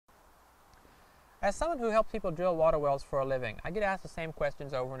As someone who helps people drill water wells for a living, I get asked the same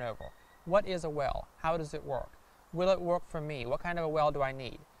questions over and over. What is a well? How does it work? Will it work for me? What kind of a well do I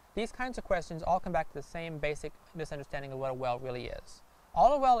need? These kinds of questions all come back to the same basic misunderstanding of what a well really is.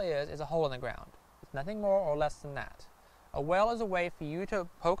 All a well is a hole in the ground. It's nothing more or less than that. A well is a way for you to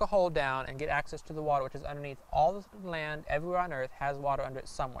poke a hole down and get access to the water, which is underneath all the land everywhere on earth has water under it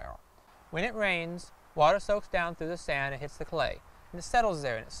somewhere. When it rains, water soaks down through the sand and hits the clay. And it settles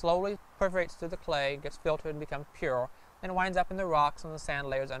there, and it slowly perforates through the clay, gets filtered and becomes pure, and winds up in the rocks and the sand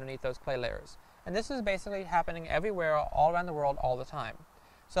layers underneath those clay layers. And this is basically happening everywhere, all around the world, all the time.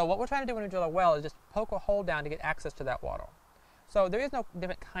 So what we're trying to do when we drill a well is just poke a hole down to get access to that water. So there is no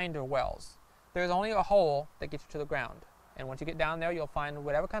different kind of wells. There is only a hole that gets you to the ground. And once you get down there, you'll find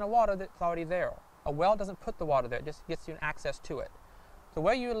whatever kind of water that's already there. A well doesn't put the water there, it just gets you access to it. So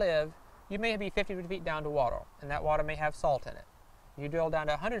where you live, you may be 50 feet down to water, and that water may have salt in it. If you drill down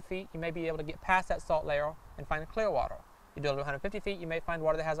to 100 feet, you may be able to get past that salt layer and find clear water. If you drill to 150 feet, you may find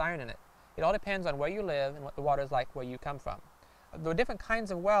water that has iron in it. It all depends on where you live and what the water is like where you come from. The different kinds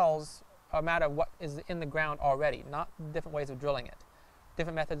of wells are a matter of what is in the ground already, not different ways of drilling it.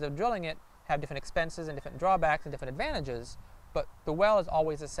 Different methods of drilling it have different expenses and different drawbacks and different advantages, but the well is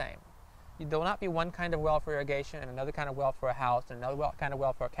always the same. There will not be one kind of well for irrigation and another kind of well for a house and another kind of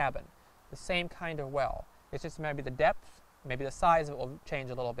well for a cabin. The same kind of well. It's just maybe the depth, maybe the size of it will change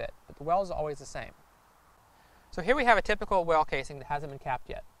a little bit, but the well is always the same. So here we have a typical well casing that hasn't been capped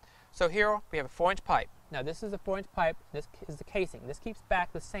yet. So here we have a 4-inch pipe. Now this is a 4-inch pipe, this is the casing. This keeps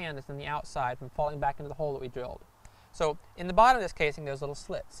back the sand that's in the outside from falling back into the hole that we drilled. So in the bottom of this casing there's little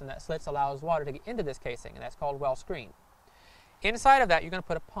slits, and that slits allows water to get into this casing, and that's called well screen. Inside of that you're going to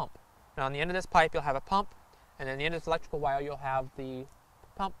put a pump. Now on the end of this pipe you'll have a pump, and then the end of this electrical wire you'll have the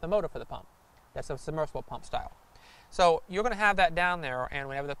pump, the motor for the pump. That's a submersible pump style. So you're going to have that down there, and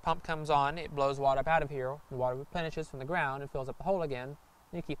whenever the pump comes on, it blows water up out of here. The water replenishes from the ground and fills up the hole again, and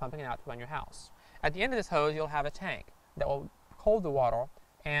you keep pumping it out to run your house. At the end of this hose, you'll have a tank that will hold the water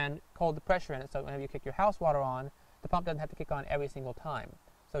and hold the pressure in it, so whenever you kick your house water on, the pump doesn't have to kick on every single time.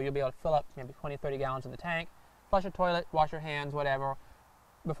 So you'll be able to fill up maybe 20, 30 gallons in the tank, flush your toilet, wash your hands, whatever,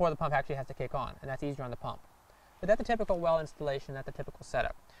 before the pump actually has to kick on, and that's easier on the pump. But that's the typical well installation, that's the typical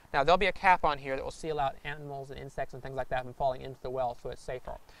setup. Now there'll be a cap on here that will seal out animals and insects and things like that from falling into the well, so it's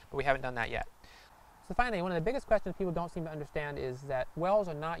safer. But we haven't done that yet. So finally, one of the biggest questions people don't seem to understand is that wells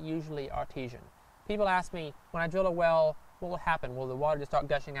are not usually artesian. People ask me, when I drill a well, what will happen? Will the water just start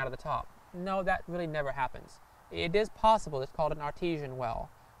gushing out of the top? No, that really never happens. It is possible, it's called an artesian well,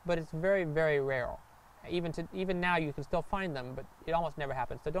 but it's very, very rare. Even now you can still find them, but it almost never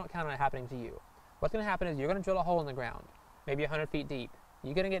happens, so don't count on it happening to you. What's going to happen is you're going to drill a hole in the ground, maybe 100 feet deep.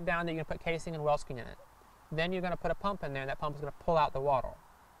 You're going to get down there, you're going to put casing and well screen in it. Then you're going to put a pump in there, and that pump is going to pull out the water.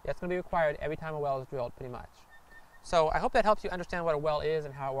 That's going to be required every time a well is drilled, pretty much. So I hope that helps you understand what a well is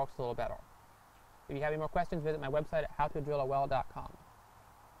and how it works a little better. If you have any more questions, visit my website at howtodrillawell.com.